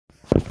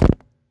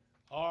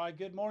All right,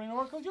 good morning,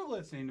 Oracles. You're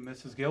listening to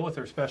Mrs. Gill with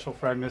her special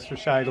friend, Mr.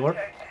 Scheidler.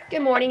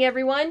 Good morning,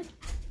 everyone.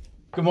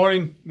 Good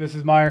morning,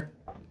 Mrs. Meyer.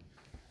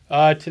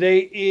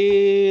 Today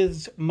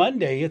is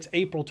Monday. It's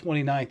April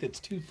 29th.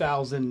 It's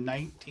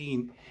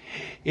 2019.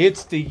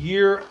 It's the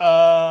year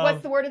of...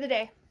 What's the word of the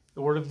day?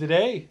 The word of the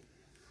day.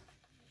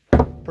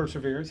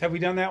 Perseverance. Have we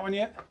done that one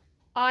yet?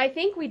 I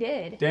think we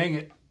did. Dang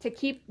it. To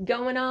keep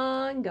going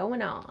on.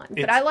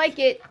 But I like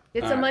it.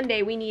 It's a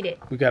Monday. We need it.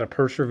 We got to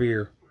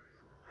persevere.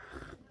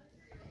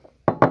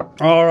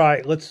 All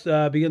right, let's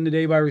begin the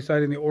day by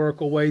reciting the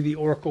Oracle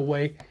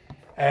Way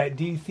at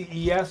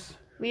DCES.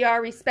 We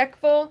are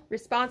respectful,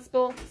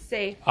 responsible,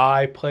 safe.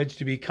 I pledge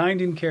to be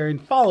kind and caring,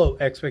 follow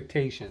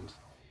expectations,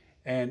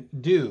 and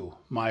do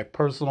my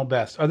personal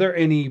best. Are there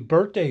any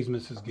birthdays,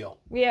 Mrs. Gill?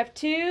 We have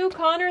two,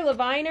 Connor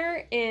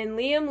Leviner and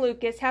Liam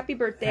Lucas. Happy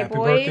birthday, boys.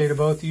 Happy birthday to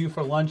both of you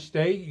for lunch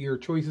day. Your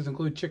choices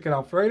include chicken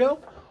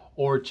Alfredo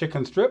or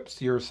chicken strips.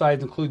 Your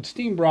sides include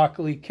steamed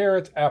broccoli,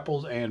 carrots,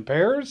 apples, and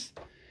pears.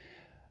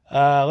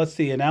 Let's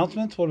see,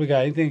 announcements. What do we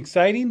got? Anything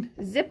exciting?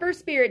 Zipper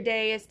Spirit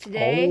Day is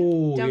today.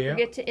 Oh, Don't yeah.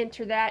 forget to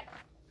enter that,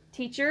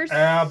 teachers.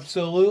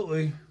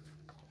 Absolutely.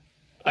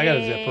 I got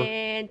a zipper.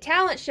 And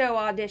talent show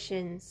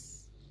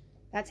auditions.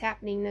 That's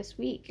happening this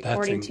week,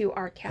 according to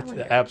our calendar.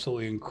 That's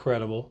absolutely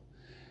incredible.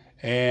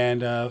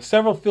 And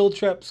several field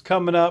trips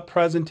coming up,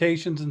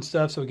 presentations and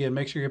stuff. So, again,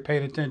 make sure you're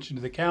paying attention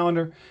to the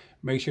calendar.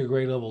 Make sure your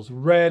grade level's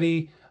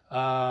ready.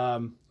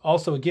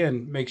 Also,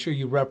 again, make sure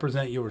you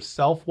represent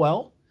yourself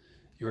well,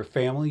 your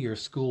family, your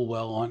school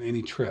well on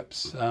any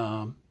trips.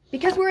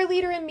 Because we're a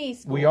leader in me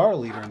school. We are a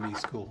leader in me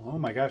school. Oh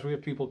my gosh, we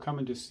have people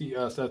coming to see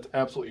us. That's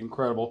absolutely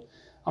incredible.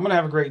 I'm going to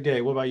have a great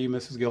day. What about you,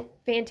 Mrs. Gill?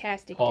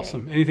 Fantastic day.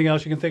 Awesome. Anything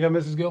else you can think of,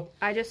 Mrs. Gill?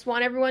 I just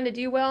want everyone to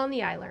do well on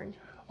the island.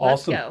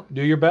 Awesome. Let's go.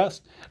 Do your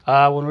best.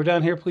 When we're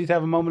done here, please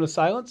have a moment of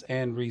silence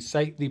and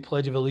recite the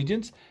Pledge of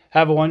Allegiance.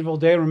 Have a wonderful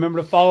day, and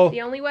remember to follow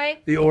The only way.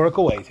 the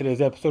Oracle Way.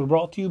 Today's episode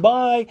brought to you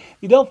by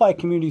the Delphi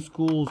Community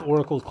Schools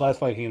Oracle's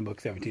Classified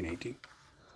Handbook 1718.